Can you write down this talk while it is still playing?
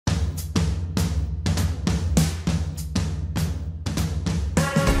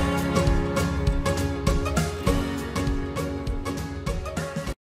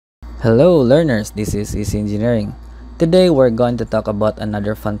Hello learners, this is Easy Engineering. Today we're going to talk about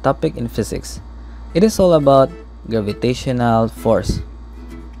another fun topic in physics. It is all about gravitational force.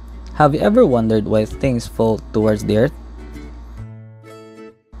 Have you ever wondered why things fall towards the earth?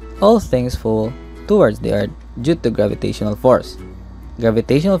 All things fall towards the earth due to gravitational force.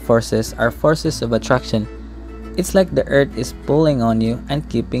 Gravitational forces are forces of attraction. It's like the earth is pulling on you and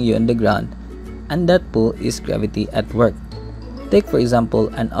keeping you on the ground, and that pull is gravity at work. Take for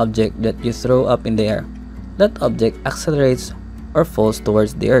example an object that you throw up in the air. That object accelerates or falls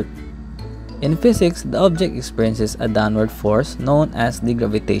towards the earth. In physics, the object experiences a downward force known as the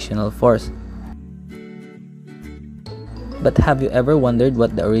gravitational force. But have you ever wondered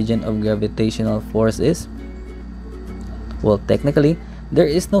what the origin of gravitational force is? Well, technically,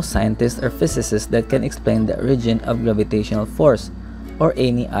 there is no scientist or physicist that can explain the origin of gravitational force or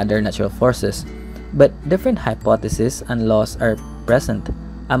any other natural forces. But different hypotheses and laws are present,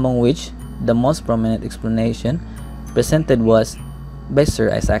 among which the most prominent explanation presented was by Sir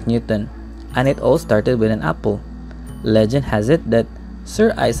Isaac Newton, and it all started with an apple. Legend has it that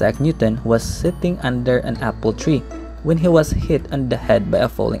Sir Isaac Newton was sitting under an apple tree when he was hit on the head by a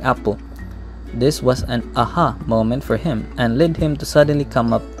falling apple. This was an aha moment for him and led him to suddenly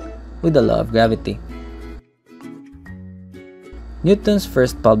come up with the law of gravity. Newton's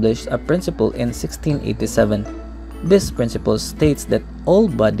first published a principle in 1687. This principle states that all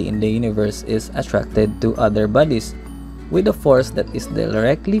body in the universe is attracted to other bodies with a force that is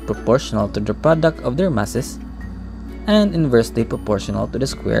directly proportional to the product of their masses and inversely proportional to the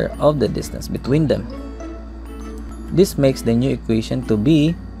square of the distance between them. This makes the new equation to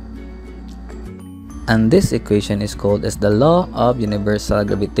be, and this equation is called as the law of universal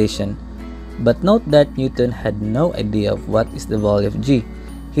gravitation. But note that Newton had no idea of what is the value of g.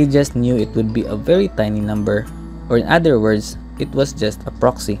 He just knew it would be a very tiny number, or in other words, it was just a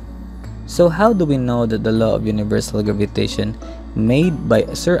proxy. So how do we know that the law of universal gravitation made by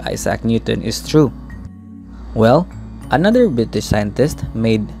Sir Isaac Newton is true? Well, another British scientist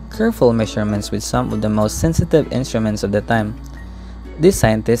made careful measurements with some of the most sensitive instruments of the time. This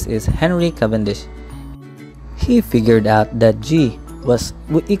scientist is Henry Cavendish. He figured out that g was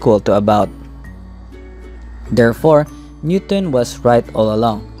equal to about. Therefore, Newton was right all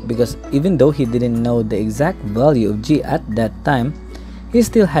along, because even though he didn't know the exact value of g at that time, he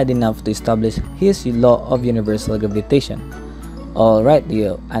still had enough to establish his law of universal gravitation. Alright, do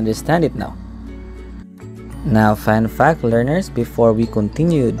you understand it now? Now, fun fact learners, before we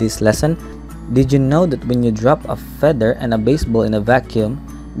continue this lesson, did you know that when you drop a feather and a baseball in a vacuum,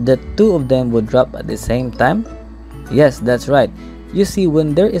 the two of them would drop at the same time? Yes, that's right. You see,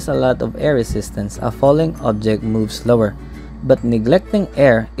 when there is a lot of air resistance, a falling object moves slower. But neglecting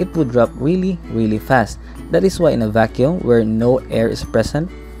air, it would drop really fast. That is why in a vacuum where no air is present,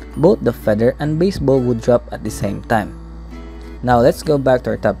 both the feather and baseball would drop at the same time. Now let's go back to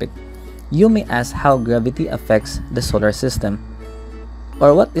our topic. You may ask how gravity affects the solar system.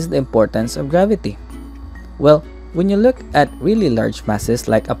 Or what is the importance of gravity? Well, when you look at really large masses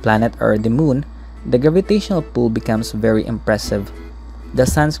like a planet or the moon, the gravitational pull becomes very impressive. The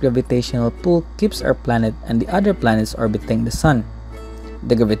sun's gravitational pull keeps our planet and the other planets orbiting the sun.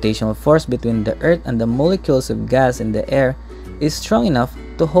 The gravitational force between the Earth and the molecules of gas in the air is strong enough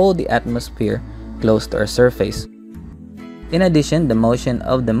to hold the atmosphere close to our surface. In addition, the motion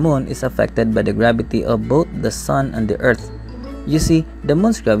of the moon is affected by the gravity of both the sun and the Earth. You see, the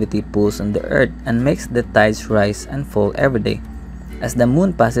moon's gravity pulls on the Earth and makes the tides rise and fall every day. As the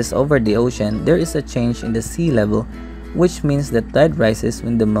moon passes over the ocean, there is a change in the sea level, which means the tide rises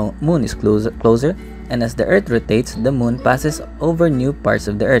when the moon is closer, and as the Earth rotates, the moon passes over new parts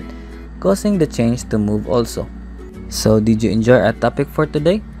of the Earth, causing the change to move also. So, did you enjoy our topic for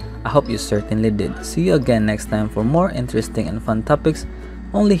today? I hope you certainly did. See you again next time for more interesting and fun topics,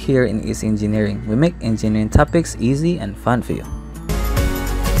 only here in Easy Engineering. We make engineering topics easy and fun for you.